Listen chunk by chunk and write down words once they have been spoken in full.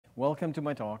Welcome to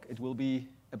my talk. It will be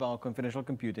about confidential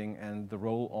computing and the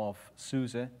role of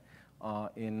SUSE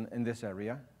in this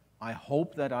area. I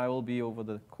hope that I will be, over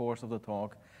the course of the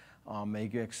talk,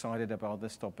 make you excited about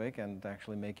this topic and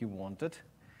actually make you want it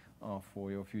for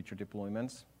your future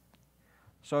deployments.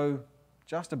 So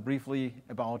just briefly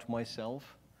about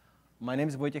myself. My name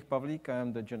is Vojtěch Pavlik. I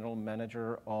am the general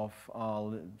manager of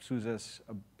SUSE's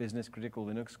business critical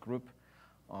Linux group,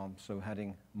 so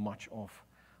heading much of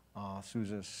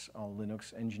SUSE's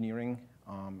Linux engineering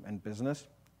and business.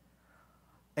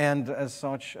 And as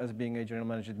such, as being a general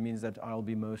manager, it means that I'll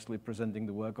be mostly presenting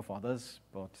the work of others,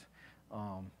 but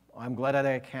I'm glad that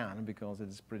I can because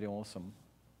it's pretty awesome.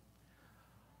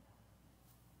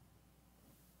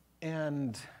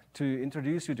 And to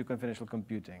introduce you to confidential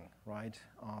computing, right?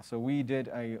 So we did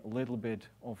a little bit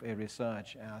of a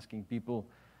research asking people,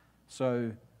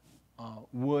 so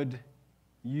would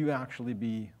you actually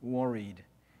be worried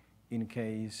in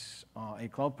case a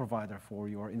cloud provider for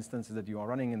your instances that you are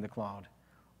running in the cloud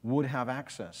would have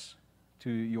access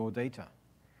to your data?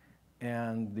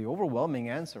 And the overwhelming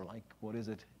answer, like what is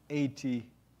it,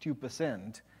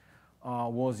 82%,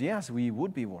 was yes, we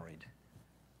would be worried.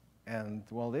 And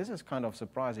well, this is kind of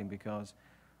surprising because,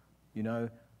 you know,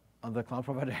 the cloud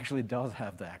provider actually does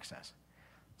have the access.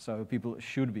 So people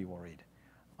should be worried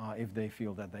if they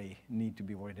feel that they need to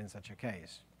be worried in such a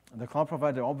case. The cloud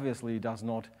provider obviously does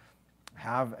not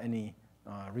have any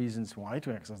reasons why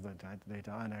to access the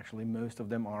data, and actually most of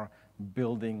them are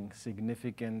building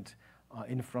significant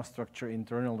infrastructure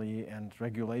internally and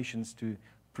regulations to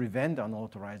prevent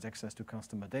unauthorized access to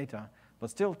customer data, but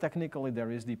still technically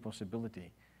there is the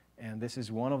possibility. And this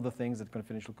is one of the things that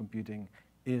confidential computing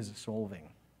is solving.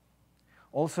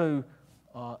 Also,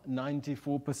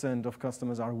 94% of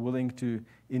customers are willing to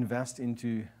invest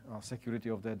into security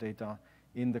of their data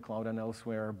in the cloud and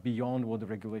elsewhere beyond what the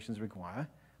regulations require,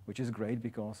 which is great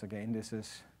because, again, this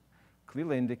is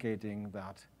clearly indicating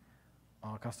that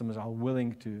our customers are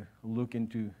willing to look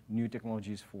into new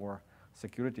technologies for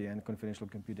security, and confidential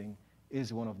computing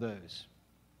is one of those.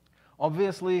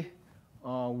 Obviously,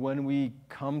 when we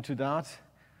come to that,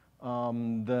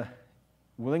 the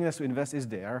willingness to invest is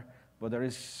there, but there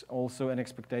is also an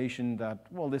expectation that,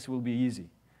 well, this will be easy.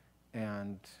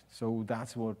 And so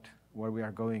that's where we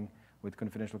are going with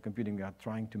confidential computing. We are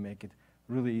trying to make it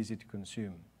really easy to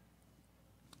consume.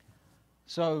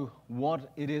 So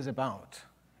what it is about?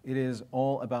 It is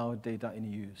all about data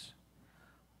in use.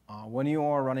 When you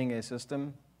are running a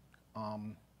system,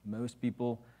 most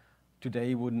people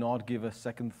today would not give a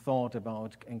second thought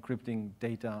about encrypting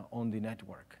data on the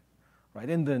network, right?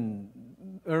 In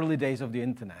the early days of the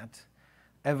internet,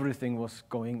 everything was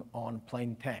going on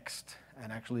plain text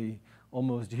and actually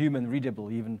almost human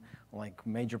readable. Even like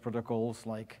major protocols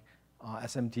like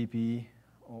SMTP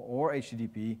or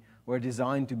HTTP were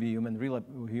designed to be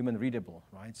human readable,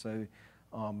 right? So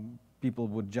people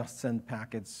would just send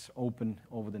packets open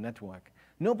over the network.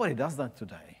 Nobody does that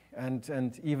today.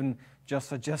 And even just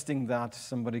suggesting that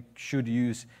somebody should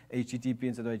use HTTP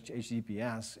instead of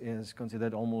HTTPS is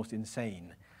considered almost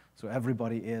insane. So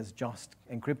everybody is just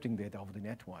encrypting data over the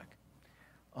network.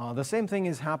 The same thing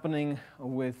is happening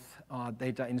with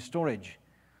data in storage.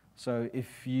 So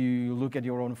if you look at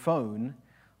your own phone,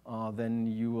 then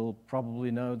you will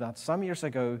probably know that some years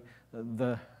ago,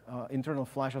 the internal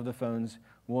flash of the phones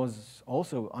was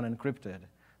also unencrypted.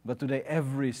 But today,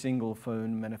 every single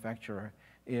phone manufacturer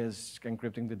is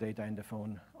encrypting the data in the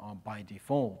phone by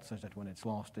default, such that when it's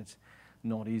lost, it's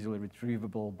not easily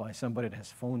retrievable by somebody that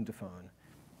has phoned the phone.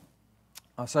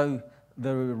 So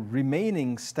the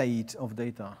remaining state of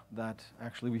data that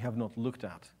actually we have not looked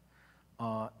at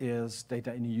is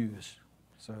data in use.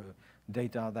 So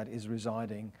data that is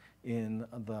residing in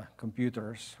the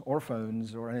computers or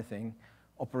phones or anything,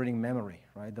 operating memory,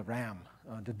 right? The RAM,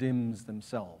 the DIMMs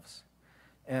themselves.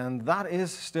 And that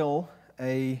is still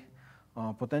a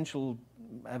potential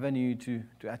avenue to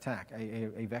attack,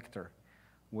 a vector,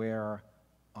 where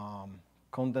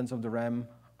contents of the RAM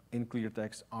in clear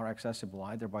text are accessible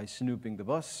either by snooping the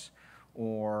bus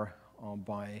or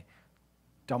by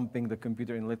dumping the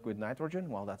computer in liquid nitrogen.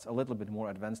 Well, that's a little bit more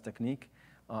advanced technique.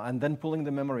 And then pulling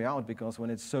the memory out, because when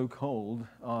it's so cold,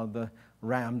 the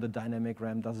RAM, the dynamic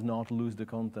RAM, does not lose the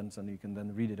contents, and you can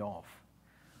then read it off.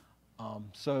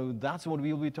 So that's what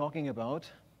we'll be talking about,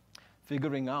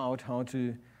 figuring out how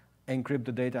to encrypt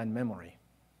the data in memory.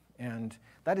 And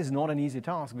that is not an easy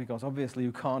task, because obviously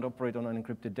you can't operate on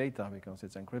unencrypted data because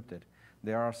it's encrypted.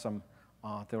 There are some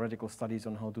theoretical studies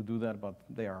on how to do that, but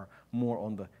they are more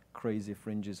on the crazy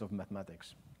fringes of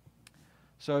mathematics.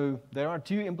 So there are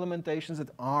two implementations that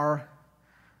are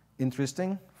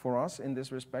interesting for us in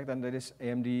this respect, and that is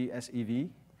AMD SEV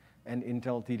and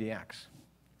Intel TDX.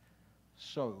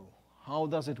 So how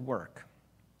does it work?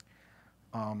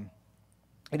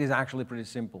 It is actually pretty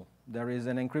simple. There is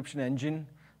an encryption engine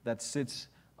that sits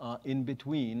in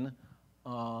between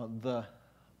the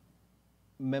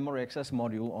memory access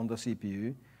module on the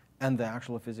CPU and the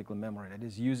actual physical memory. That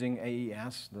is using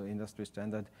AES, the industry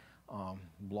standard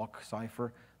block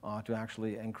cipher, to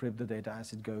actually encrypt the data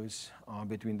as it goes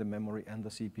between the memory and the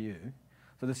CPU.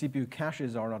 So the CPU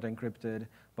caches are not encrypted,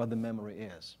 but the memory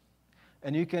is.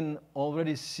 And you can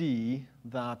already see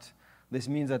that this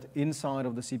means that inside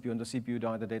of the CPU, on the CPU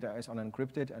die, the data is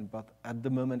unencrypted, but at the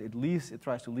moment it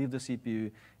tries to leave the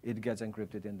CPU, it gets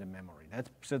encrypted in the memory. That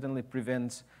certainly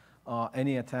prevents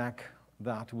any attack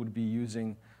that would be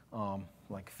using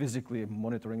like physically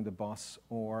monitoring the bus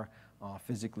or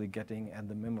physically getting at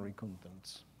the memory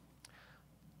contents.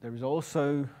 There is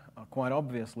also, quite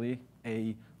obviously,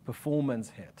 a performance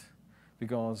hit,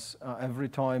 because every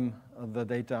time the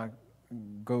data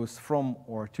goes from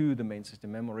or to the main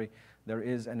system memory, there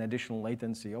is an additional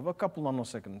latency of a couple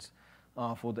nanoseconds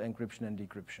for the encryption and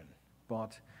decryption.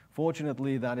 But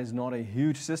fortunately, that is not a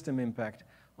huge system impact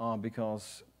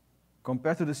because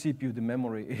compared to the CPU, the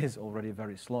memory is already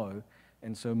very slow,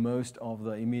 and so most of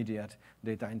the immediate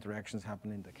data interactions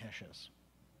happen in the caches.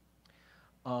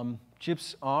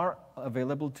 Chips are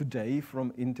available today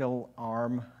from Intel,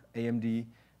 ARM, AMD,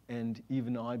 and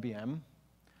even IBM.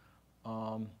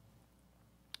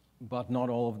 But not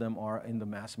all of them are in the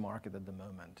mass market at the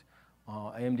moment.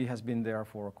 AMD has been there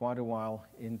for quite a while.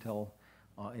 Intel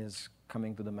is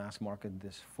coming to the mass market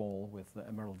this fall with the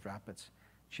Emerald Rapids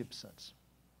chipsets.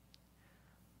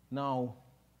 Now,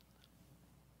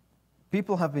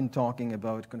 people have been talking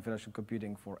about confidential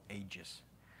computing for ages.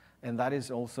 And that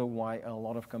is also why a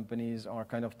lot of companies are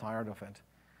kind of tired of it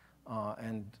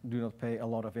and do not pay a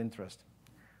lot of interest.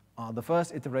 The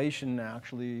first iteration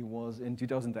actually was in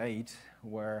 2008,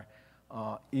 where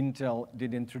Intel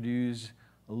did introduce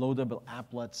loadable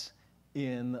applets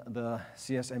in the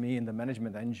CSME, in the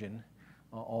management engine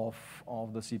of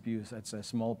the CPUs. It's a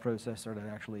small processor that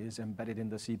actually is embedded in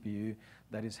the CPU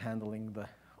that is handling the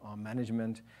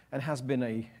management, and has been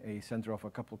a center of a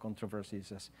couple of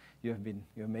controversies, as you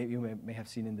may have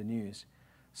seen in the news.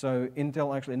 So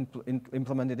Intel actually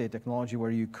implemented a technology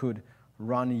where you could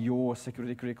run your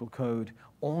security critical code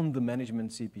on the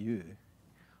management CPU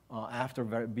after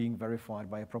being verified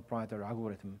by a proprietary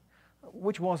algorithm,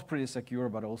 which was pretty secure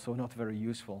but also not very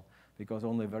useful because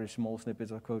only very small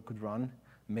snippets of code could run,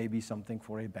 maybe something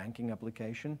for a banking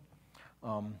application.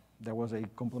 There was a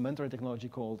complementary technology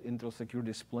called Intel Secure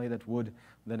Display that would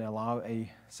then allow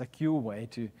a secure way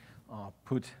to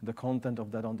put the content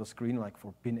of that on the screen, like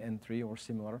for pin entry or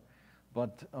similar.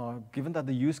 But given that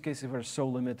the use cases were so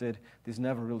limited, this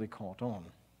never really caught on.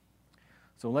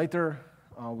 So later,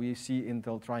 we see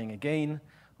Intel trying again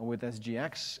with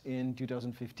SGX in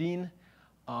 2015,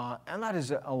 and that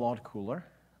is a lot cooler.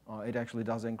 It actually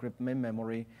does encrypt main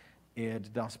memory.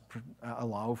 It does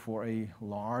allow for a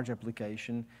large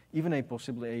application, even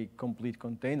possibly a complete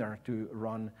container to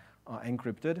run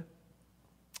encrypted,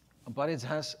 but it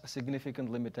has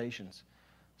significant limitations.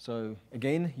 So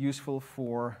again, useful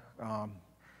for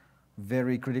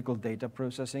very critical data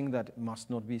processing that must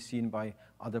not be seen by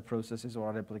other processes or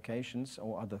other applications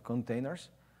or other containers.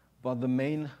 But the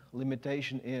main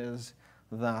limitation is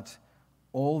that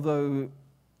although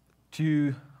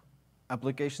two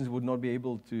applications would not be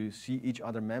able to see each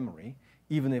other memory,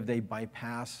 even if they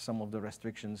bypass some of the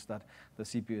restrictions that the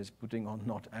CPU is putting on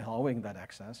not allowing that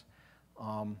access,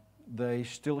 they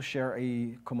still share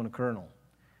a common kernel.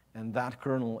 And that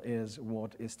kernel is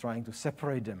what is trying to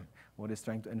separate them, what is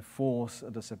trying to enforce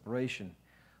the separation.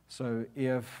 So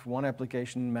if one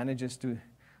application manages to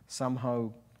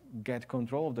somehow get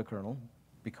control of the kernel,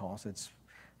 because it's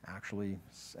actually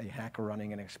a hacker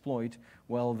running an exploit,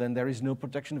 well, then there is no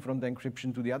protection from the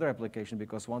encryption to the other application,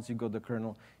 because once you got the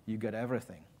kernel, you get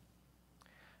everything.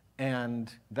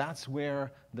 And that's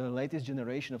where the latest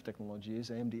generation of technologies,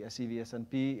 AMD SEV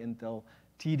SMP, Intel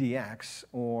TDX,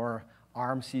 or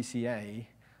ARM CCA,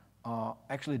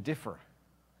 actually differ.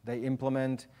 They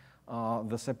implement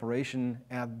the separation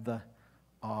at the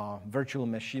virtual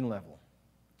machine level.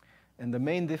 And the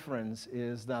main difference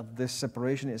is that this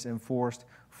separation is enforced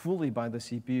fully by the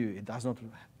CPU. It does not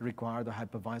require the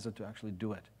hypervisor to actually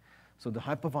do it. So the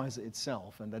hypervisor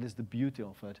itself, and that is the beauty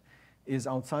of it, is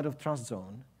outside of trust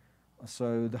zone.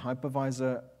 So the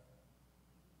hypervisor,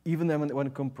 even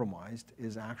when compromised,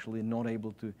 is actually not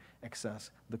able to access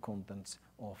the contents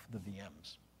of the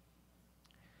VMs.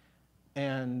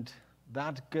 And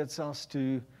that gets us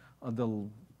to the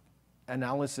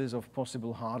analysis of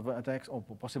possible hardware attacks or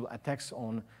possible attacks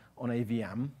on a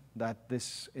VM that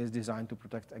this is designed to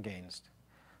protect against.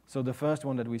 So the first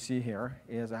one that we see here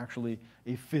is actually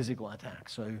a physical attack.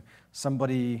 So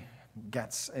somebody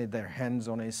gets their hands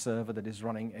on a server that is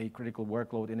running a critical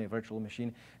workload in a virtual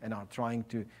machine and are trying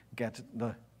to get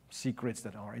the secrets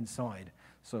that are inside.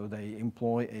 So they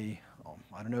employ a,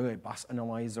 I don't know, a bus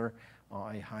analyzer,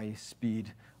 a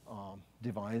high-speed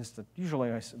device that usually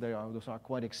those are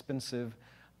quite expensive,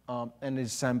 and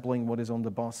is sampling what is on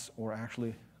the bus, or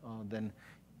actually then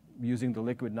using the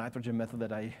liquid nitrogen method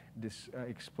that I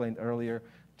explained earlier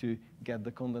to get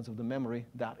the contents of the memory.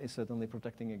 That is certainly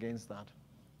protecting against that.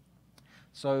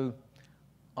 So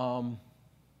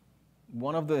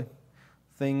one of the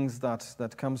things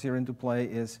that comes here into play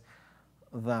is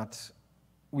that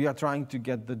we are trying to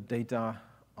get the data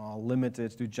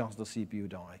limited to just the CPU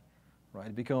die,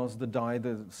 right? Because the die,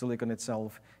 the silicon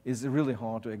itself, is really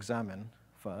hard to examine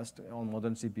first. On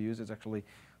modern CPUs, it's actually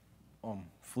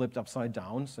flipped upside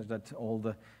down so that all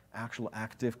the actual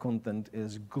active content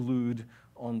is glued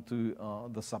onto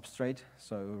the substrate.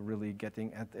 So really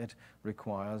getting at it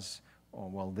requires,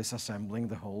 well, disassembling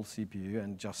the whole CPU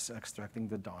and just extracting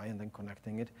the die and then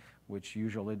connecting it, which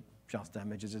usually just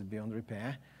damages it beyond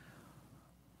repair.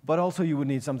 But also you would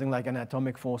need something like an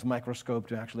atomic force microscope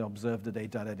to actually observe the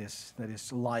data that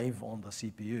is live on the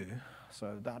CPU.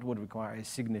 So that would require a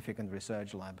significant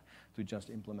research lab to just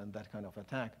implement that kind of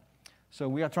attack. So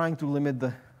we are trying to limit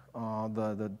the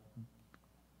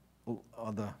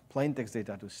plain text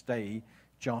data to stay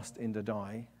just in the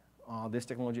die. This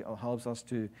technology helps us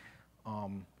to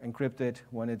encrypt it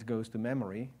when it goes to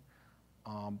memory,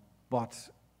 but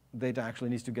data actually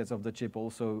needs to get off the chip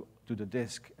also to the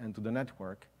disk and to the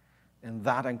network, and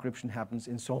that encryption happens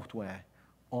in software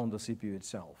on the CPU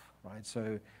itself, right?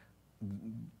 So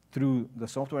through the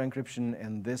software encryption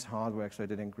and this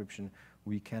hardware-accelerated encryption,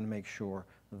 we can make sure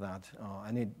that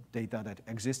any data that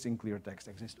exists in clear text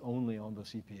exists only on the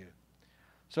CPU.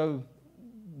 So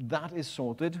that is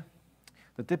sorted.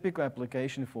 The typical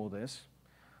application for this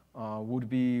would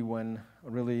be when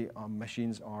really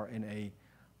machines are in a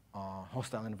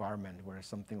hostile environment where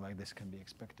something like this can be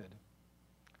expected.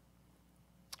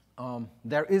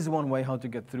 There is one way how to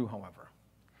get through, however,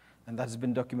 and that's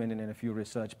been documented in a few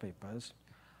research papers,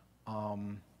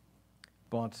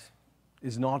 but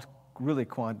is not really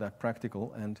quite that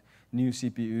practical, and new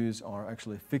CPUs are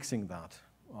actually fixing that.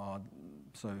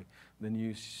 So the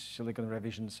new silicon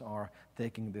revisions are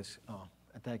taking this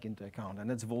attack into account, and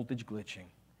that's voltage glitching.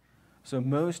 So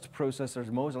most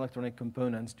processors, most electronic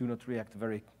components do not react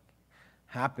very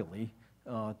happily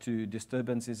to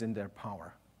disturbances in their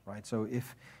power, right? So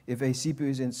if a CPU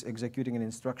is executing an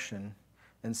instruction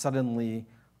and suddenly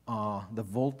the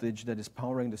voltage that is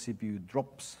powering the CPU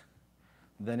drops,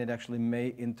 then it actually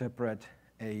may interpret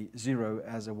a 0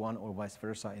 as a 1 or vice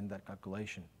versa in that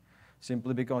calculation,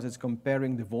 simply because it's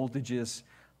comparing the voltages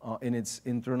in its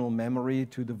internal memory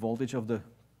to the voltage of the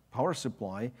power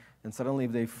supply, and suddenly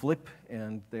if they flip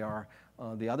and they are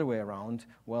the other way around,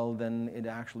 well, then it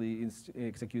actually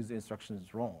executes the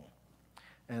instructions wrong.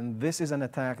 And this is an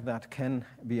attack that can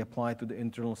be applied to the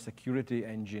internal security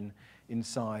engine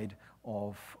inside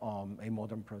of a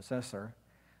modern processor,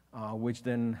 which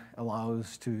then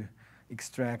allows to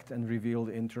extract and reveal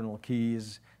the internal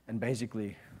keys, and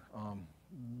basically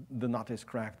the nut is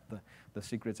cracked, the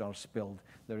secrets are spilled,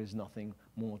 there is nothing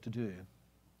more to do.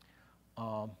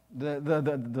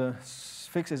 The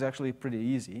fix is actually pretty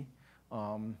easy.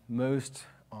 Most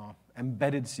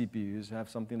embedded CPUs have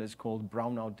something that's called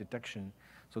brownout detection.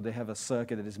 So they have a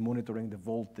circuit that is monitoring the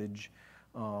voltage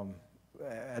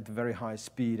at very high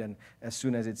speed, and as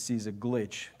soon as it sees a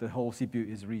glitch, the whole CPU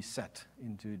is reset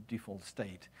into default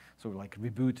state, so like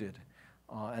rebooted,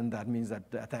 and that means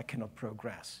that the attack cannot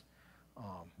progress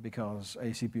because a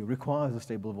CPU requires a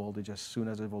stable voltage. As soon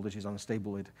as the voltage is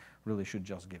unstable, it really should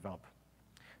just give up.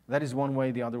 That is one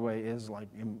way. The other way is like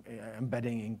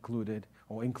embedding included,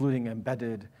 or including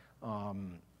embedded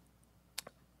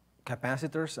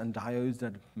capacitors and diodes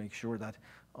that make sure that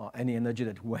any energy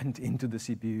that went into the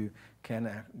CPU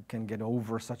can get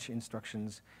over such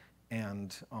instructions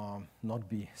and not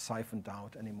be siphoned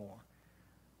out anymore.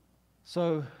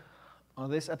 So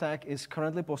this attack is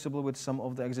currently possible with some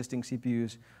of the existing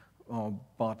CPUs,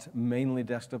 but mainly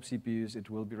desktop CPUs. It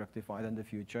will be rectified in the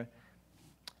future.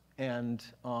 And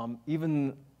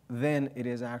even then, it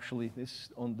is actually, this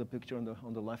on the picture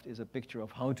on the left is a picture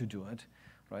of how to do it.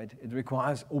 Right? It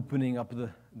requires opening up the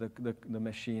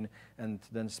machine and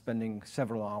then spending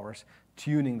several hours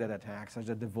tuning that attack such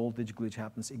that the voltage glitch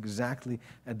happens exactly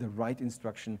at the right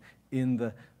instruction in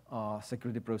the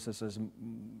security processor's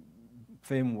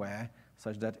firmware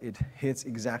such that it hits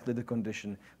exactly the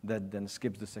condition that then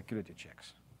skips the security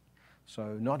checks.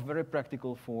 So not very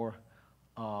practical for,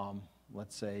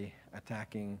 let's say,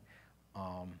 attacking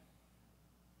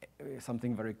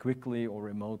something very quickly or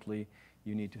remotely.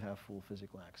 You need to have full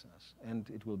physical access, and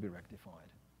it will be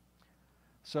rectified.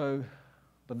 So,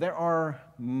 but there are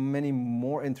many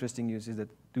more interesting uses that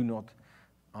do not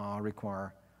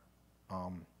require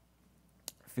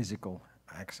physical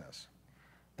access.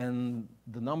 And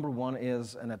the number one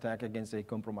is an attack against a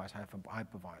compromised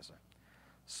hypervisor.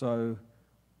 So,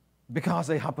 because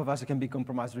a hypervisor can be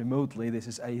compromised remotely, this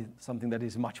is something that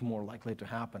is much more likely to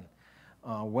happen.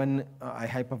 When a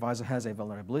hypervisor has a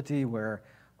vulnerability where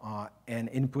an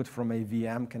input from a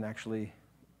VM can actually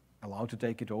allow to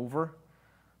take it over,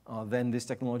 then this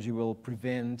technology will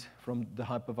prevent the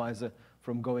hypervisor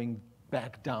from going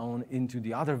back down into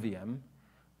the other VM,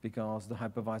 because the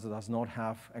hypervisor does not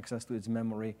have access to its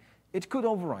memory. It could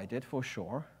overwrite it for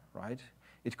sure, right?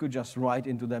 It could just write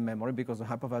into the memory because the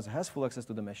hypervisor has full access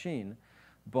to the machine,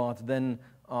 but then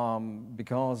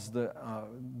because the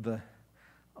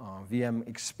VM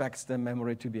expects the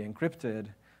memory to be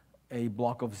encrypted, a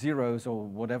block of zeros or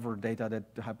whatever data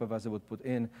that the hypervisor would put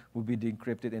in would be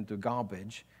decrypted into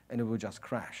garbage, and it would just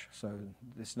crash. So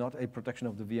it's not a protection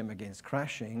of the VM against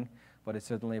crashing, but it's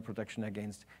certainly a protection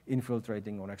against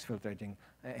infiltrating or exfiltrating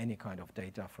any kind of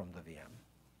data from the VM.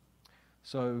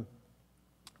 So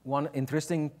one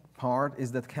interesting part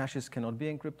is that caches cannot be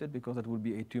encrypted because that would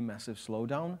be a too massive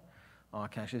slowdown.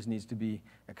 Caches needs to be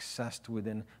accessed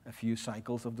within a few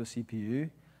cycles of the CPU,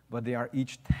 but they are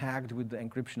each tagged with the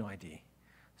encryption ID.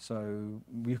 So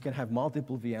you can have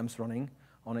multiple VMs running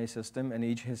on a system, and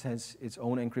each has its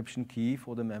own encryption key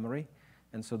for the memory.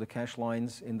 And so the cache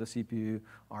lines in the CPU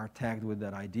are tagged with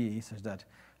that ID, such that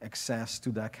access to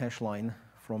that cache line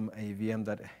from a VM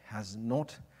that has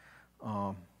not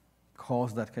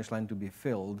caused that cache line to be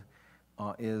filled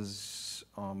is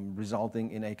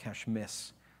resulting in a cache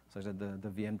miss, such that the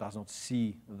VM does not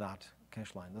see that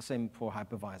cache line. The same for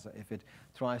hypervisor. If it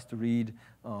tries to read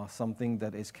something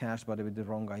that is cached but with the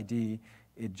wrong ID,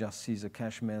 it just sees a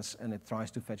cache miss, and it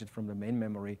tries to fetch it from the main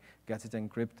memory, gets it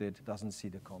encrypted, doesn't see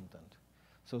the content.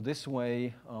 So this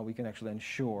way, we can actually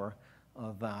ensure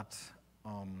that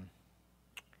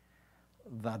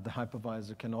the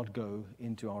hypervisor cannot go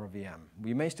into our VM.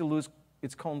 We may still lose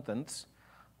its contents,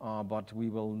 but we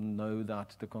will know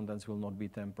that the contents will not be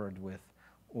tampered with,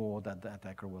 or that the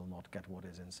attacker will not get what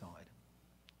is inside.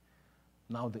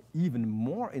 Now, the even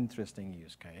more interesting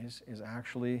use case is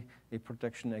actually a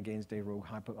protection against a rogue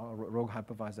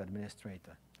hypervisor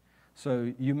administrator.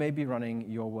 So you may be running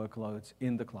your workloads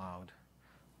in the cloud,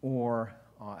 or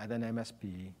at an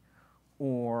MSP,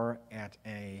 or at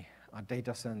a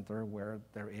data center where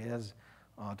there is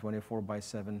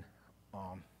 24/7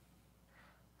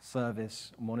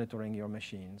 service monitoring your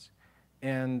machines.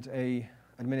 And an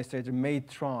administrator may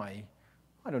try,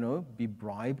 I don't know, be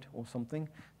bribed or something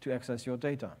to access your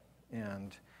data.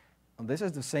 And this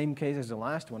is the same case as the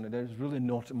last one. There's really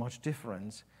not much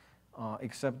difference,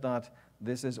 except that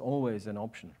this is always an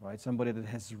option, right? Somebody that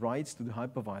has rights to the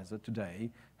hypervisor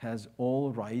today has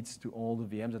all rights to all the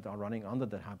VMs that are running under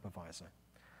that hypervisor.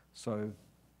 So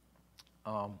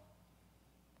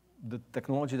the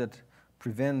technology that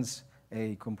prevents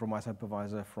a compromised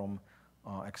hypervisor from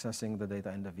accessing the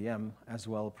data in the VM as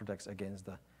well protects against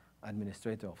the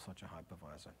administrator of such a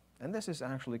hypervisor. And this is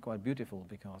actually quite beautiful,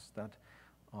 because that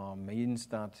means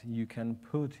that you can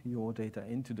put your data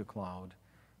into the cloud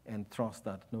and trust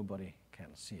that nobody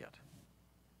can see it.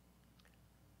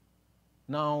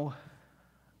 Now,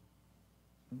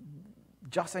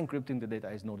 just encrypting the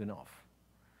data is not enough,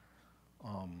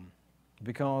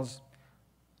 because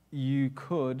you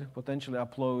could potentially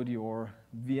upload your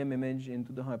VM image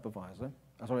into the hypervisor,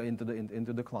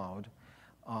 into the cloud,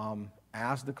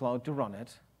 ask the cloud to run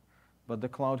it, but the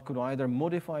cloud could either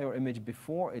modify your image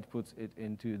before it puts it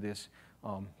into this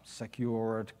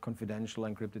secured, confidential,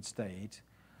 encrypted state,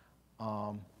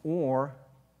 or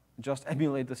just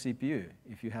emulate the CPU.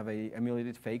 If you have an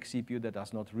emulated fake CPU that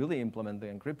does not really implement the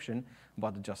encryption,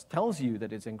 but just tells you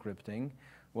that it's encrypting,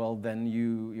 well, then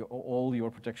all your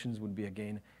protections would be,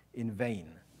 again, in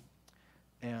vain.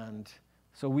 And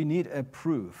so we need a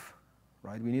proof,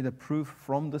 right? We need a proof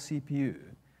from the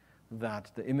CPU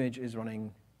that the image is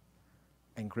running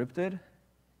encrypted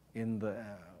in the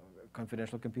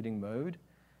confidential computing mode,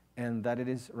 and that it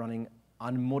is running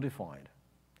unmodified.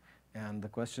 And the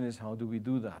question is, how do we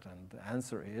do that? And the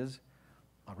answer is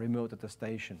a remote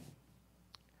attestation.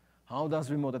 How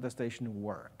does remote attestation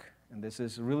work? And this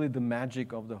is really the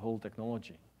magic of the whole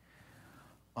technology.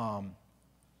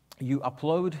 you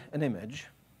upload an image,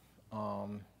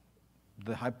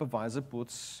 the hypervisor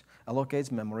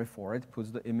allocates memory for it,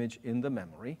 puts the image in the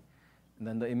memory, and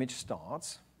then the image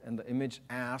starts, and the image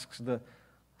asks the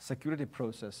security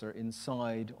processor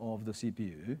inside of the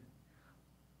CPU,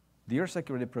 "Dear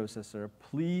security processor,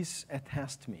 please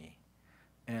attest me."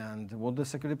 And what the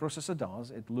security processor does,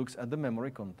 it looks at the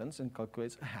memory contents and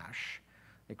calculates a hash,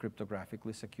 a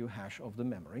cryptographically secure hash of the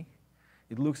memory.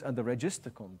 It looks at the register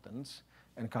contents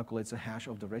and calculates a hash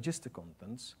of the register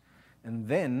contents, and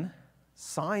then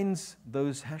signs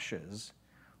those hashes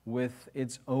with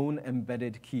its own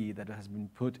embedded key that has been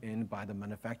put in by the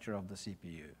manufacturer of the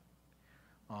CPU.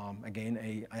 Again,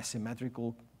 a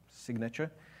asymmetrical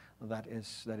signature that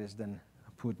is then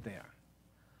put there.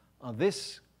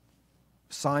 This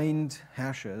signed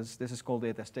hashes, this is called the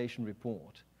attestation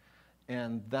report,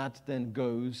 and that then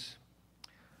goes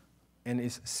and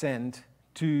is sent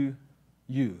to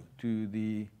you, to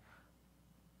the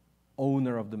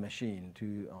owner of the machine,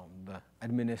 to the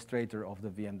administrator of the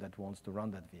VM that wants to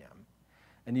run that VM.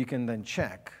 And you can then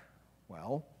check,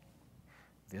 well,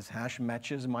 this hash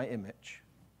matches my image.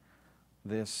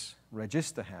 This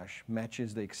register hash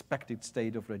matches the expected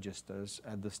state of registers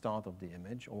at the start of the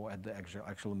image or at the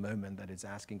actual moment that it's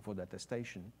asking for the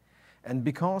attestation. And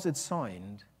because it's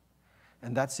signed,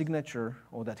 and that signature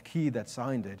or that key that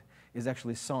signed it is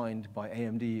actually signed by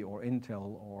AMD or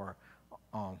Intel or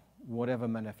whatever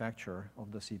manufacturer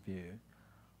of the CPU,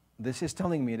 this is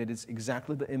telling me that it's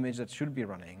exactly the image that should be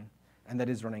running and that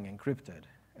is running encrypted,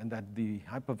 and that the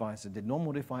hypervisor did not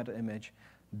modify the image,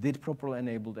 did properly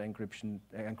enable the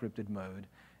encrypted mode,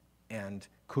 and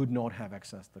could not have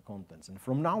accessed the contents. And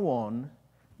from now on,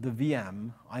 the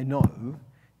VM, I know,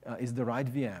 is the right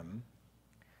VM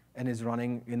and is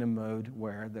running in a mode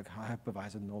where the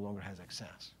hypervisor no longer has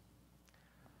access.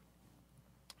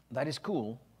 That is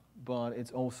cool, but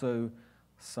it's also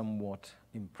somewhat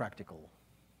impractical.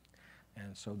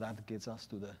 And so that gets us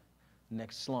to the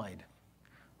next slide.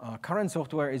 Current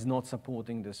software is not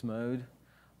supporting this mode.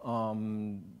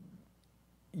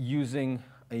 Using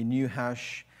a new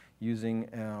hash,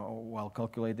 while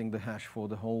calculating the hash for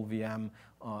the whole VM,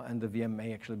 and the VM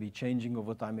may actually be changing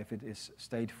over time if it is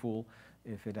stateful,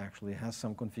 if it actually has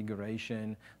some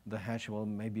configuration. The hash will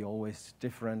maybe always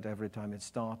different every time it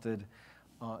started.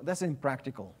 That's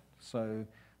impractical. So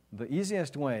the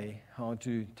easiest way how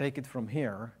to take it from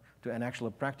here to an actual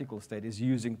practical state is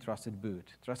using Trusted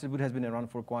Boot. Trusted Boot has been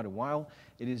around for quite a while.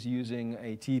 It is using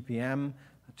a TPM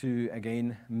to,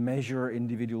 again, measure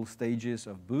individual stages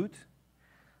of boot.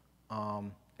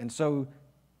 And so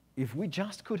if we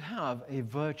just could have a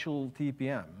virtual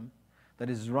TPM that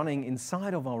is running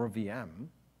inside of our VM,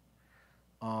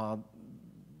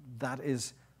 that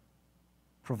is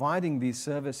providing these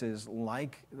services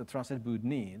like the Trusted Boot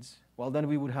needs, well, then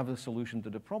we would have a solution to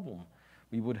the problem.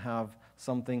 We would have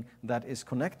something that is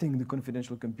connecting the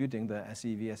confidential computing, the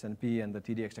SEV, SNP, and the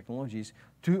TDX technologies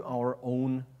to our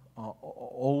own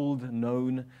old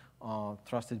known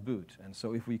Trusted Boot. And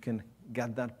so if we can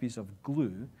get that piece of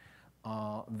glue,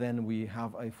 then we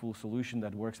have a full solution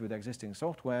that works with existing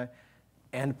software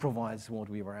and provides what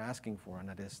we were asking for, and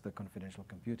that is the confidential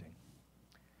computing.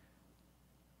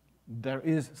 There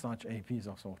is such a piece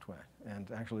of software,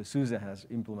 and actually SUSE has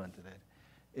implemented it.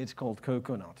 It's called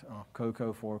Coconut,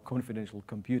 Coco for confidential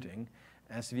computing.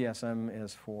 SVSM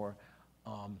is for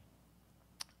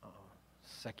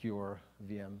secure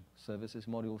VM services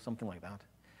module, something like that.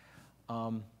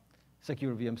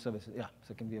 Secure VM services, yeah,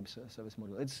 second VM service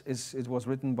module. It was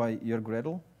written by Jörg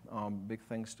Redl. Big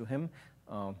thanks to him.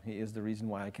 He is the reason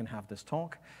why I can have this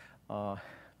talk,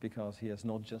 because he has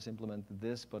not just implemented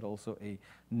this, but also a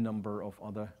number of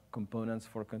other components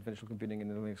for confidential computing in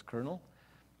the Linux kernel.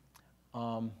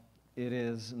 It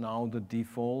is now the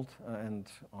default and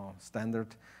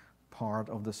standard part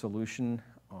of the solution,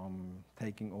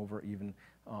 taking over even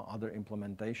other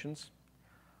implementations.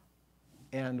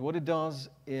 And what it does,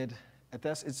 it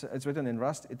attests, it's written in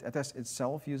Rust, it attests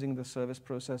itself using the service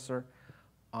processor,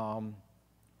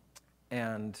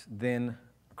 and then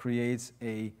creates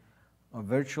a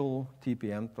virtual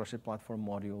TPM, Trusted Platform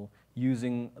Module,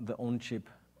 using the on-chip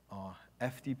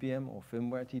FTPM or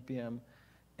firmware TPM,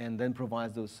 and then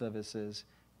provides those services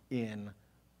in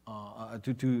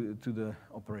to the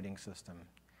operating system.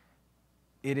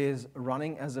 It is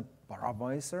running as a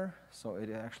paravisor, so it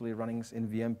actually runs in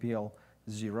VMPL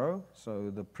 0,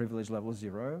 so the privilege level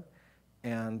 0,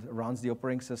 and runs the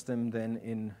operating system then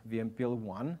in VMPL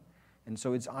 1, and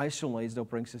so it isolates the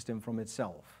operating system from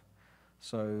itself.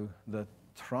 So the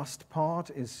trust part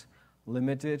is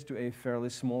limited to a fairly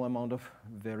small amount of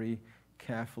very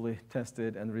carefully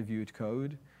tested and reviewed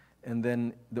code, and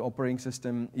then the operating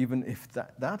system, even if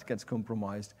that gets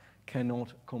compromised,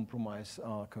 cannot compromise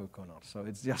Coconut. So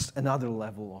it's just another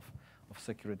level of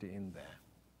security in there.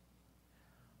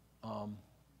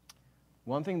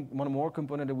 One more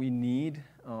component that we need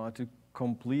to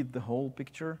complete the whole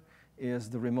picture is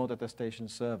the remote attestation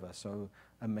server. So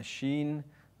a machine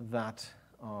that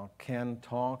can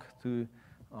talk to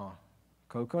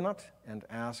Coconut and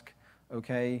ask,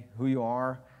 okay, who you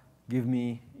are, give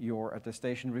me your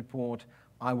attestation report,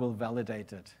 I will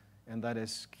validate it. And that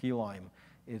is Keylime.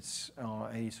 It's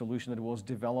a solution that was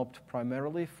developed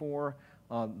primarily for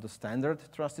the standard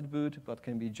trusted boot, but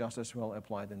can be just as well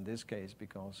applied in this case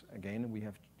because, again, we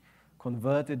have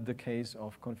converted the case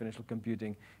of confidential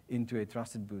computing into a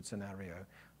trusted boot scenario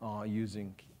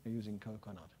using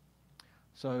Coconut.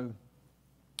 So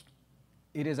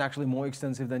it is actually more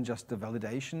extensive than just the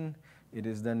validation. It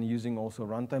is then using also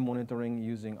runtime monitoring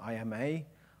using IMA.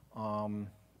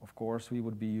 Of course, we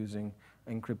would be using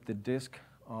encrypted disk,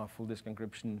 full disk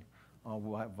encryption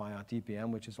via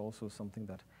TPM, which is also something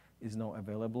that is now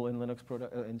available in Linux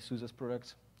in SUSE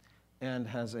products, and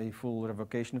has a full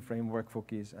revocation framework for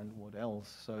keys and what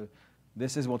else. So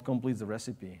this is what completes the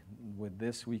recipe. With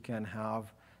this, we can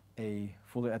have a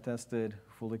fully attested,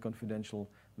 fully confidential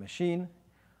machine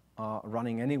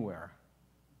running anywhere.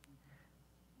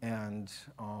 And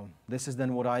this is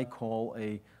then what I call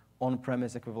a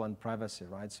on-premise equivalent privacy,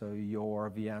 right? So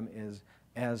your VM is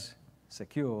as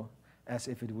secure as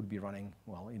if it would be running,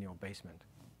 well, in your basement.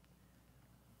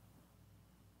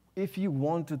 If you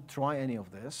want to try any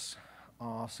of this,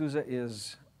 SUSE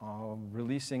is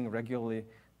releasing regularly,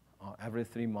 every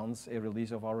 3 months, a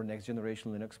release of our next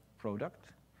generation Linux product.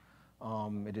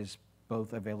 It is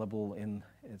both available in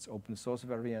its open source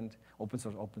variant, open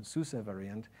SUSE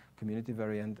variant, community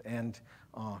variant, and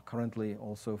currently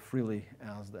also freely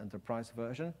as the enterprise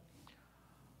version.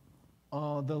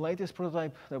 The latest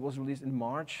prototype that was released in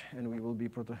March, and we will be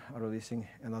releasing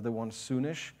another one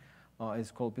soonish,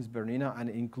 is called PIS Bernina, and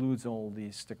includes all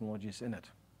these technologies in it.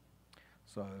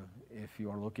 So if you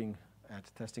are looking at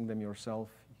testing them yourself,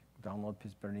 download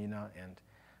PIS Bernina and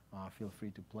feel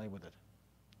free to play with it.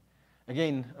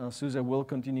 Again, SUSE will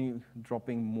continue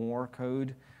dropping more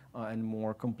code and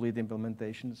more complete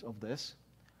implementations of this.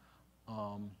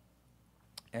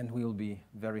 And we will be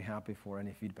very happy for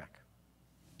any feedback.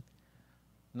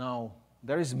 Now,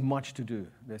 there is much to do.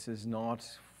 This is not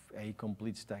a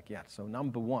complete stack yet. So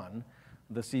number one,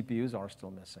 the CPUs are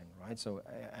still missing, right? So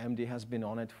AMD has been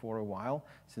on it for a while.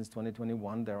 Since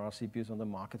 2021, there are CPUs on the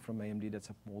market from AMD that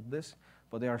support this,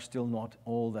 but they are still not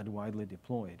all that widely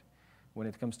deployed. When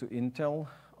it comes to Intel,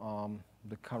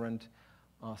 the current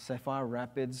Sapphire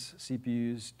Rapids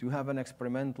CPUs do have an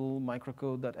experimental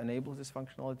microcode that enables this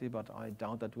functionality, but I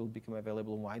doubt that will become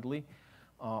available widely.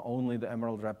 Only the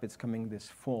Emerald Rapids coming this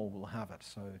fall will have it.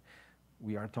 So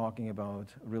we are talking about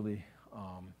really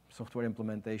software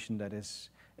implementation that is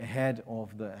ahead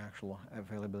of the actual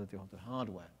availability of the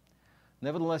hardware.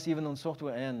 Nevertheless, even on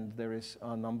software end, there is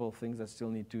a number of things that still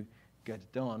need to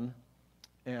get done.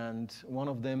 And one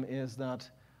of them is that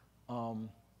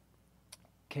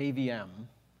KVM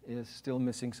is still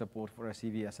missing support for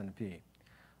SEV-SNP.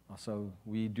 So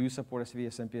we do support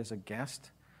SEV-SNP as a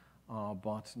guest,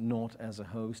 but not as a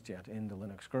host yet in the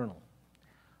Linux kernel.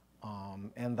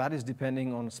 And that is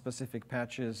depending on specific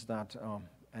patches that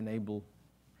enable,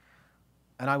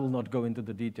 and I will not go into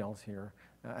the details here,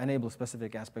 enable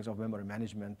specific aspects of memory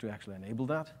management to actually enable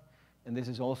that. And this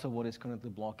is also what is currently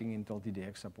blocking Intel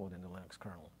TDX support in the Linux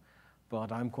kernel.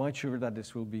 But I'm quite sure that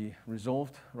this will be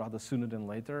resolved rather sooner than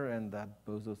later, and that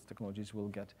both those technologies will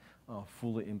get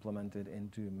fully implemented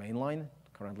into mainline.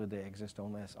 Currently, they exist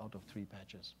only as out of 3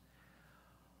 patches.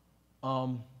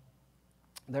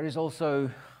 There is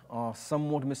also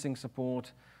somewhat missing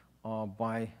support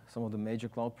by some of the major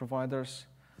cloud providers.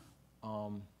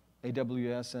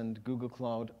 AWS and Google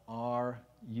Cloud are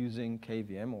using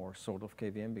KVM, or sort of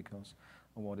KVM, because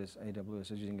what is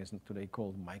AWS is using is today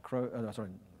called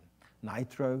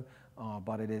Nitro,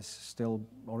 but it is still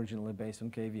originally based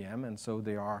on KVM, and so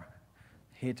they are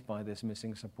hit by this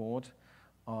missing support.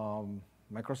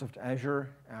 Microsoft Azure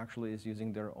actually is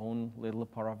using their own little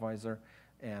paravisor,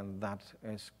 and that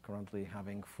is currently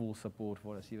having full support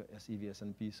for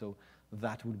SEV-SNP, so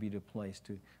that would be the place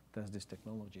to test this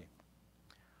technology.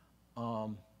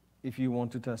 If you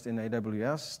want to test in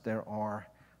AWS, there are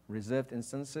reserved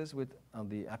instances with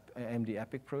the AMD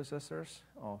EPYC processors,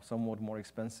 somewhat more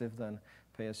expensive than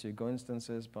pay-as-you-go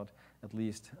instances, but at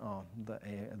least the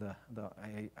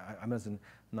Amazon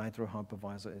Nitro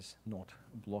hypervisor is not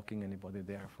blocking anybody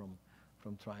there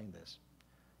from trying this.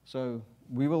 So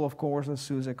we will, of course, as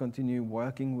SUSE, continue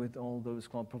working with all those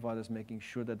cloud providers, making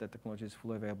sure that the technology is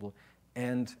fully available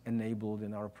and enabled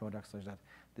in our products such that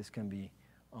this can be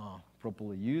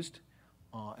properly used,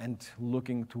 and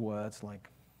looking towards like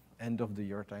end of the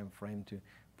year time frame to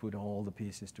put all the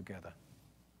pieces together.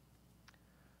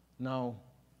 Now,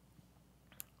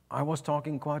 I was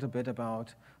talking quite a bit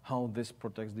about how this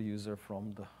protects the user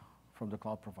from the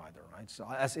cloud provider, right? So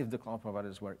as if the cloud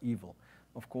providers were evil.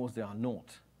 Of course, they are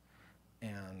not.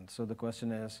 And so the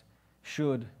question is,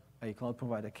 should a cloud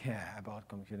provider care about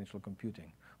confidential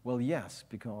computing? Well, yes,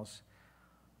 because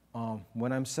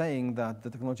when I'm saying that the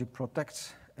technology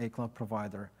protects a cloud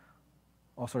provider,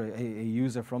 or sorry, a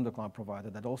user from the cloud provider,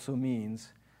 that also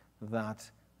means that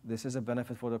this is a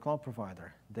benefit for the cloud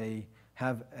provider. They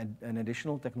have an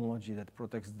additional technology that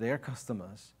protects their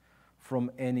customers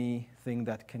from anything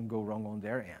that can go wrong on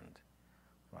their end,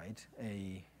 right?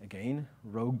 Again,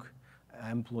 rogue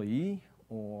employee,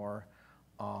 or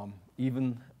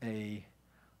even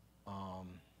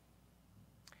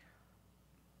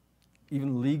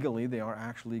even legally, they are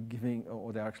actually giving,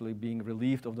 or they're actually being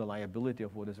relieved of the liability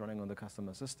of what is running on the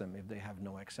customer system if they have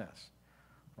no access,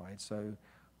 right? So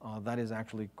that is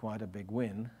actually quite a big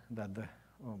win, that the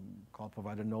cloud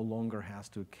provider no longer has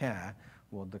to care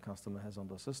what the customer has on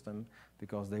the system,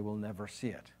 because they will never see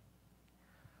it.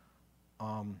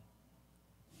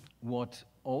 What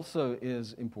also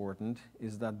is important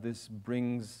is that this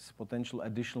brings potential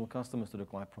additional customers to the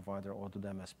cloud provider or to the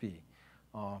MSP.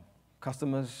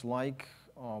 Customers like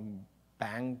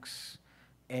banks,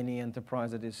 any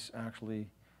enterprise that is actually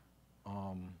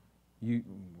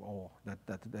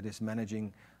that is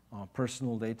managing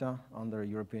personal data under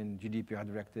European GDPR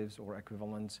directives or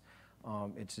equivalents.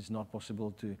 It is not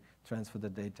possible to transfer the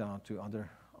data to other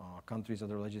countries,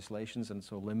 other legislations, and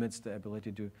so limits the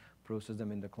ability to process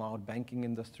them in the cloud. Banking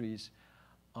industries,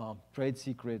 trade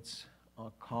secrets,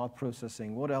 card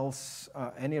processing. What else?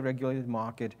 Any regulated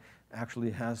market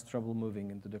actually has trouble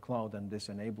moving into the cloud, and this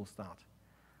enables that.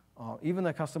 Even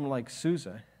a customer like SUSE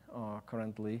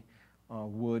currently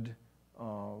would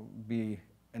be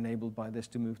enabled by this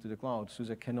to move to the cloud.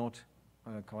 SUSE cannot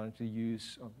currently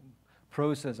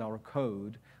process our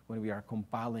code when we are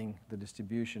compiling the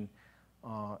distribution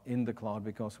in the cloud,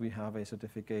 because we have a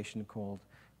certification called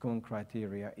Common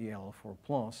Criteria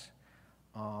EL4+,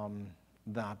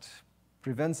 that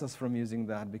prevents us from using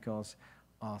that, because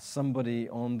somebody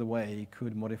on the way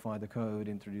could modify the code,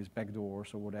 introduce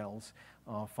backdoors or what else,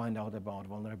 find out about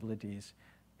vulnerabilities,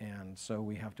 and so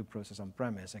we have to process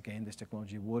on-premise. Again, this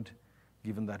technology would,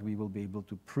 given that we will be able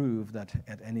to prove that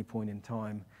at any point in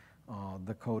time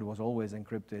the code was always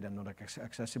encrypted and not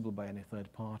accessible by any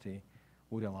third party,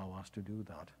 would allow us to do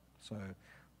that. So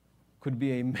could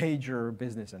be a major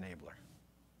business enabler.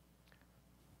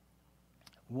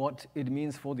 What it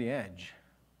means for the edge,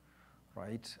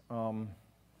 right?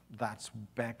 That's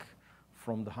back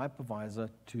from the hypervisor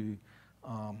to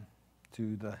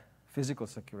the physical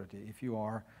security. If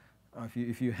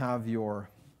you have your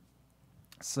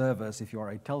servers, if you are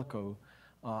a telco,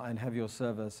 and have your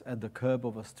servers at the curb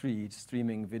of a street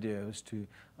streaming videos to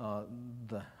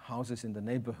the houses in the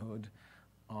neighborhood,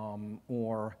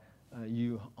 or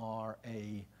you are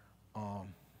a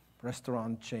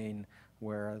restaurant chain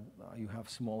where you have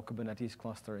small Kubernetes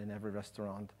cluster in every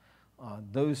restaurant,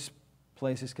 those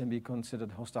places can be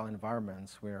considered hostile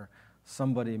environments where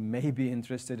somebody may be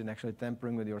interested in actually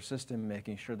tampering with your system,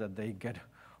 making sure that they get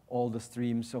all the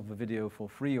streams of the video for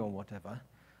free or whatever.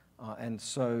 And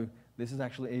so this is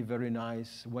actually a very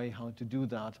nice way how to do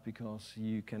that, because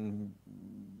you can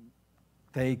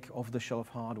take off-the-shelf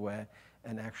hardware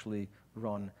and actually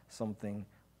run something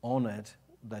on it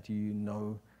that you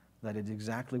know that it's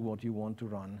exactly what you want to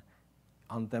run,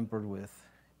 untampered with,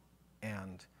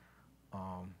 and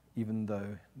even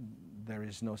though there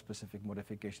is no specific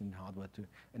modification in hardware to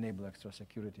enable extra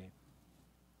security.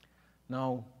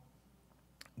 Now,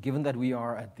 given that we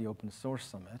are at the Open Source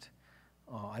Summit,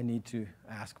 I need to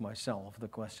ask myself the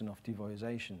question of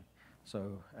devoization.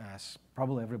 So as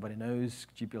probably everybody knows,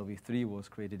 GPLv3 was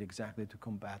created exactly to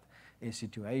combat a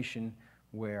situation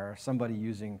where somebody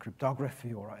using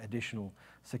cryptography or additional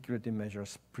security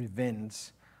measures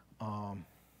prevents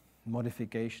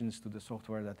modifications to the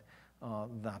software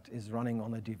that is running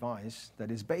on a device that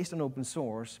is based on open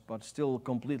source but still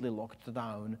completely locked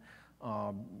down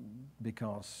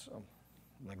because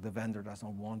like the vendor does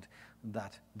not want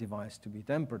that device to be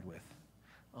tampered with.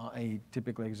 A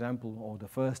typical example, or the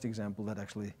first example that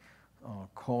actually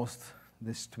caused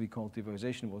this to be called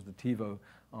devoization, was the TiVo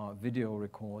video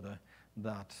recorder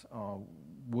that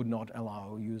would not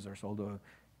allow users, although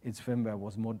its firmware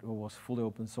was fully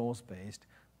open source based,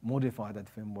 modify that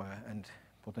firmware and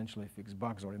potentially fix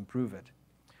bugs or improve it.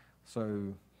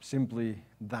 So simply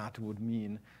that would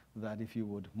mean that if you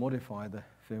would modify the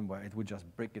firmware, it would just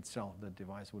break itself. The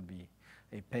device would be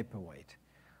a paperweight.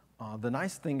 The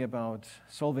nice thing about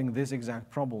solving this exact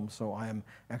problem, so I am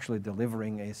actually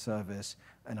delivering a service,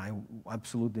 and I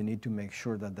absolutely need to make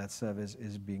sure that that service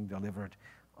is being delivered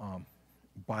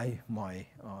by my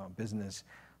business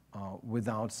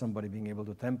without somebody being able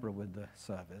to tamper with the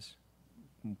service.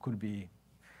 Could be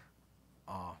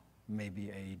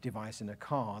maybe a device in a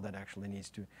car that actually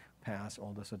needs to pass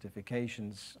all the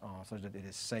certifications such that it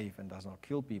is safe and does not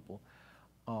kill people,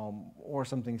 or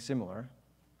something similar.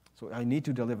 So I need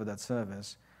to deliver that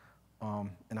service,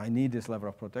 and I need this level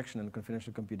of protection, and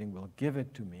confidential computing will give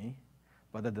it to me,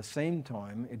 but at the same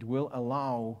time, it will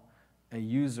allow a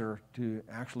user to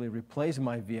actually replace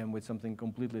my VM with something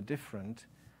completely different,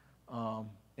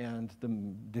 and the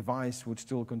device would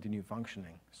still continue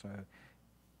functioning. So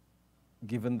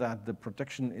given that the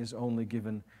protection is only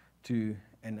given to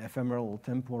an ephemeral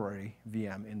temporary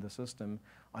VM in the system,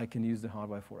 I can use the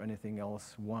hardware for anything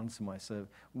else once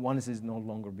is no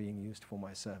longer being used for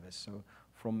my service. So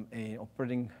from a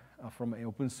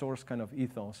open source kind of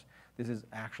ethos, this is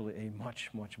actually a much,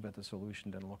 much better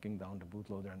solution than locking down the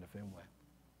bootloader and the firmware.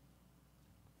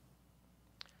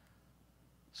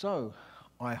 So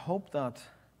I hope that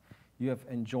you have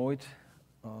enjoyed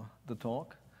the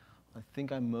talk. I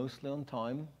think I'm mostly on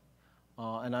time.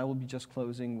 And I will be just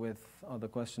closing with the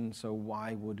question, so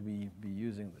why would we be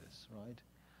using this, right?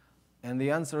 And the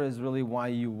answer is really why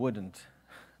you wouldn't.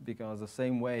 Because the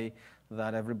same way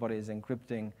that everybody is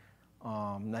encrypting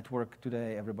network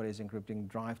today, everybody is encrypting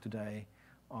drive today,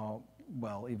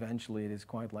 well, eventually it is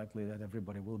quite likely that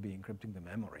everybody will be encrypting the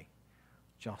memory,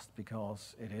 just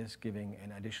because it is giving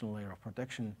an additional layer of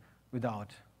protection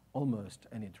without almost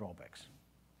any drawbacks.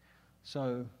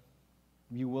 So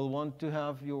you will want to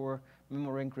have your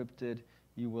memory encrypted.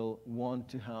 You will want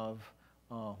to have,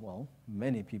 well,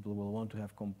 many people will want to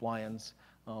have compliance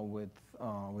with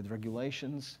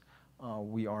regulations.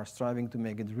 We are striving to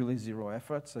make it really zero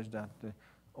effort, such that the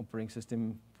operating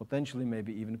system potentially may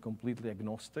be even completely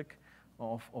agnostic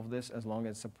of this, as long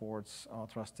as it supports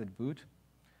trusted boot.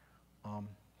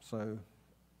 So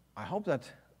I hope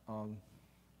that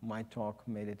my talk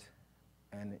made it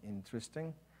an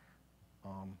interesting.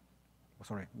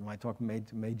 My talk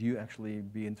made you actually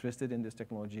be interested in this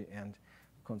technology and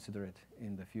consider it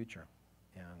in the future.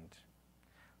 And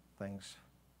thanks.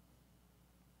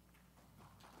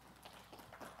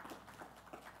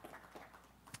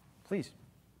 Please.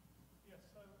 Yes,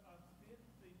 so the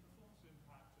performance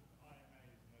impact of IMA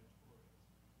is notorious.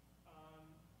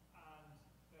 And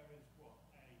there is what,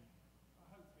 a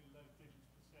hopefully low digits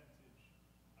percentage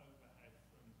overhead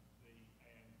from the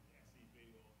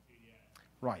SEB or TDS.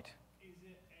 Right. Is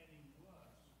it any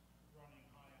worse running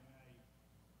IMA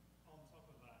on top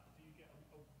of that? Do you get a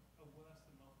worse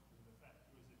than multiplicative effect,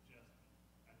 or is it just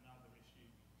another issue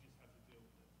you just have to deal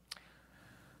with it?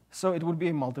 So it would be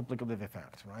a multiplicative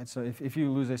effect, right? So if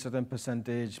you lose a certain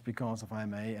percentage because of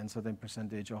IMA and certain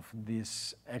percentage of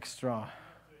this extra...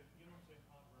 You're not doing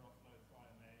hardware offload for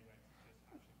IMA anyway, it's just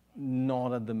hashing.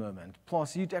 Not at the moment.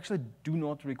 Plus, you actually do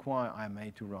not require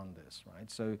IMA to run this,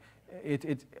 right? So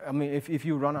I mean, if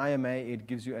you run IMA, it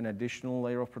gives you an additional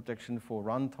layer of protection for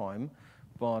runtime,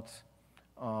 but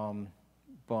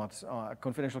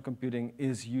confidential computing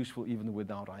is useful even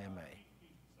without IMA.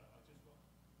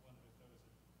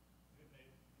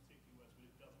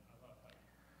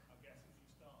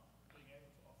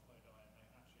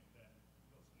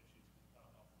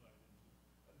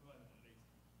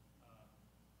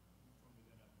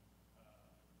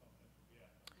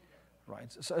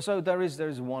 Right. So there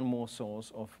is one more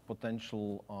source of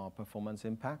potential performance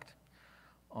impact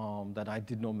that I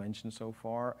did not mention so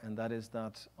far, and that is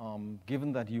that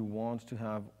given that you want to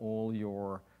have all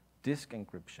your disk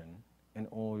encryption and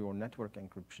all your network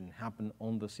encryption happen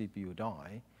on the CPU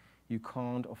die, you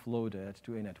can't offload it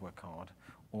to a network card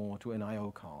or to an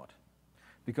I/O card,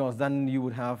 because then you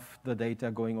would have the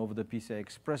data going over the PCI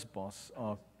Express bus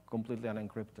completely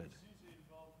unencrypted.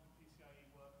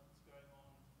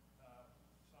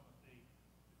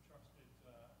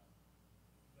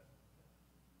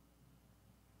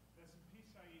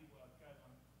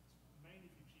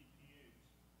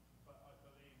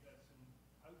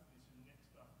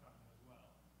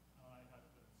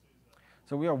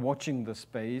 So we are watching the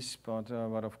space, but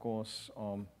of course,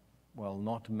 well,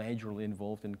 not majorly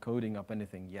involved in coding up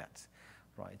anything yet,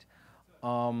 right?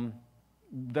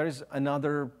 There is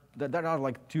another. There are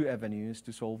like two avenues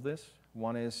to solve this.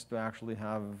 One is to actually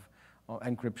have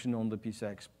encryption on the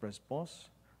PCI Express bus,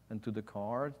 and to the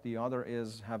card. The other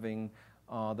is having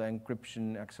the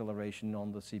encryption acceleration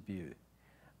on the CPU.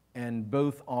 And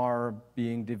both are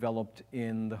being developed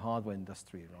in the hardware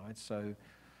industry, right? So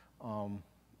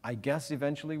I guess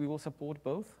eventually we will support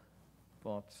both,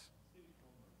 but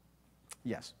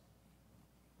yes.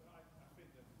 I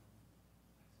think that,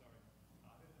 sorry,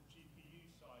 I think the GPU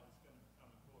side is going to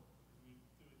become important because we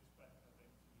do expect, I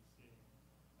think, to be seeing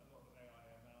a lot of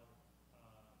AI/ML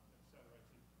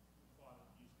accelerated final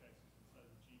use cases, and so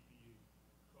the GPU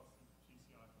across the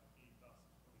PCI bus is probably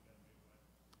going to be a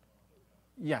way.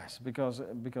 Yes, because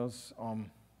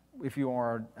if you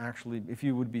are actually, if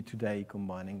you would be today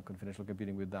combining confidential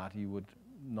computing with that, you would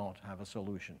not have a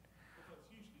solution. Although it's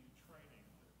usually the training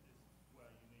that is where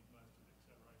you need most of the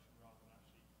acceleration rather than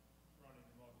actually running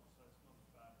the model, so it's not as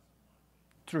bad as it might be.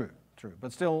 True, true. But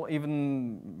still,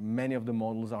 even many of the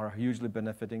models are hugely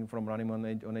benefiting from running on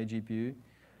a GPU.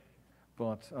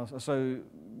 But so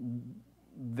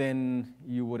then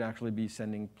you would actually be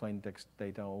sending plain text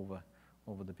data over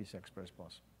the PCI Express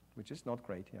bus, which is not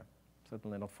great, yeah.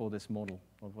 Certainly not for this model,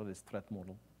 or for this threat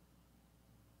model.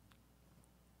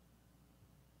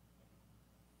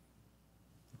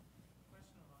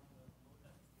 Question around the remote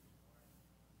application part.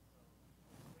 So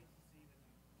it's great to see that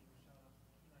you gave a shout out to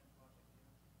the Keyline project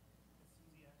here. Is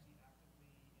SUSE actually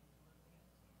actively implementing it?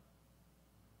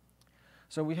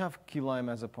 So we have Keylime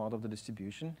as a part of the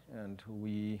distribution, and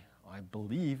we, I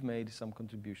believe, made some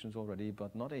contributions already,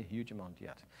 but not a huge amount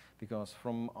yet. Because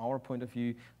from our point of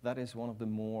view, that is one of the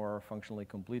more functionally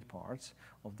complete parts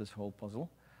of this whole puzzle.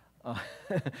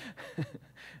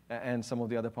 And some of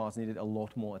the other parts needed a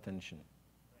lot more attention. And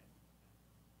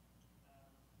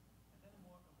then a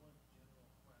more general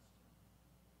question.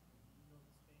 You know the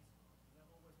space well, because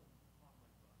I've always been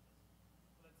pondering about this. So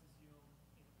let's assume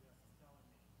AWS is telling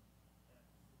me that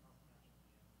this is a confidential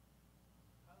VM.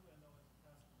 How do I know as a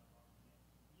customer about the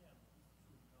VM is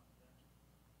truly confidential?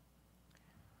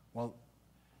 Well,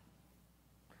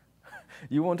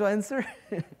 you want to answer? Fine,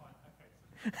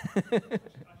 okay. So I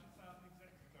should say I'm the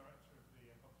executive director of the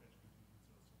confidential computing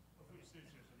resource, of which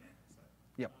SUSE is another. So,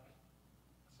 Yep.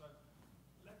 so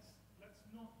let's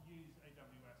not use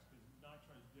AWS because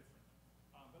Nitro is different.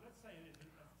 But let's say it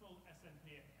is a full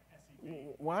SNP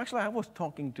SEP. Well, actually, I was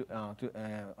talking to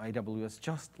AWS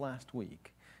just last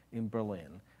week in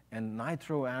Berlin, and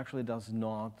Nitro actually does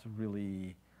not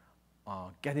really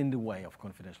get in the way of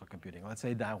confidential computing. Let's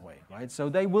say it that way, right? So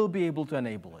they will be able to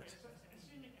enable it. So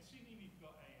assuming you've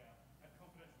got a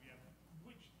confidential VM,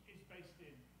 which is based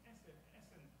in SEV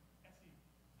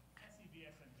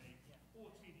SNP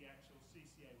or TDX or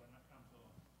CCA when that comes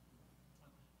along,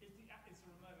 it's a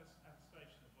remote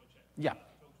attestation of Vojtěch. Yeah.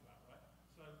 That we talked about, right?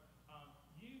 So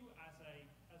you as the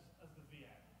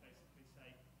VM basically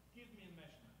say, give me a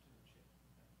measurement to the chip.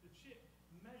 The chip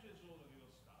measures all of your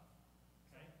stuff.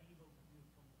 Okay. Able to do it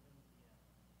from within the VM.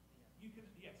 You can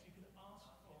ask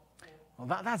for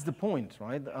Well, that's the point,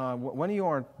 right? When you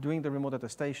are doing the remote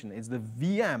attestation, it's the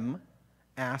VM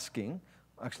asking,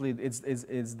 actually it's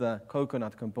the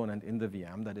Coconut component in the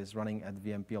VM that is running at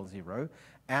VMPL0,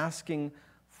 asking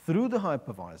through the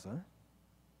hypervisor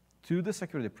to the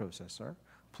security processor,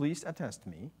 please attest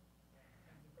me. And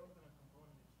the Coconut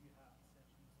component that you have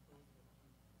essentially exposed to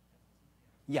SCCM.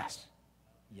 Yes,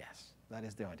 yes, that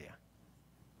is the idea.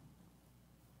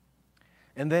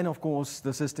 And then, of course,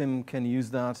 the system can use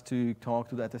that to talk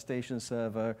to the attestation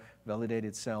server, validate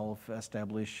itself,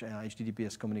 establish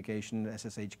HTTPS communication,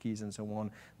 SSH keys, and so on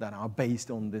that are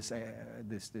based on this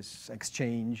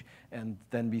exchange, and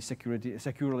then be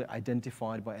securely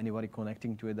identified by anybody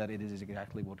connecting to it that it is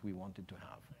exactly what we wanted to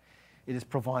have. It has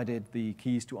provided the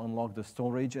keys to unlock the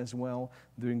storage as well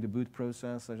during the boot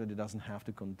process, so that it doesn't have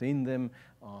to contain them,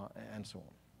 and so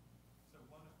on. So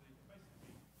one of the,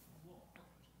 basically, what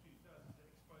confidential compute does is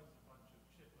it exposes a bunch of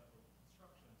chip-level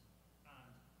instructions,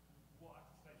 and what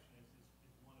attestation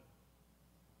is one of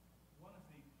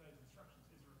those instructions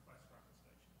is a request for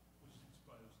attestation, which is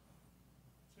exposed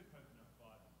to Coconut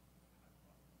via.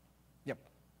 Yep.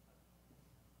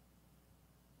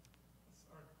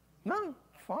 Sorry. No,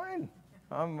 fine.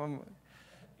 If you're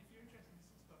interested in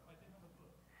this stuff, I did have a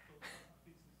book called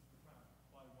Pieces of the Cloud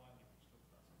by Wiley, which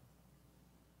talks about some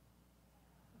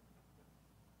of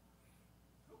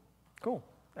this. Cool.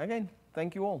 Again,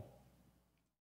 thank you all.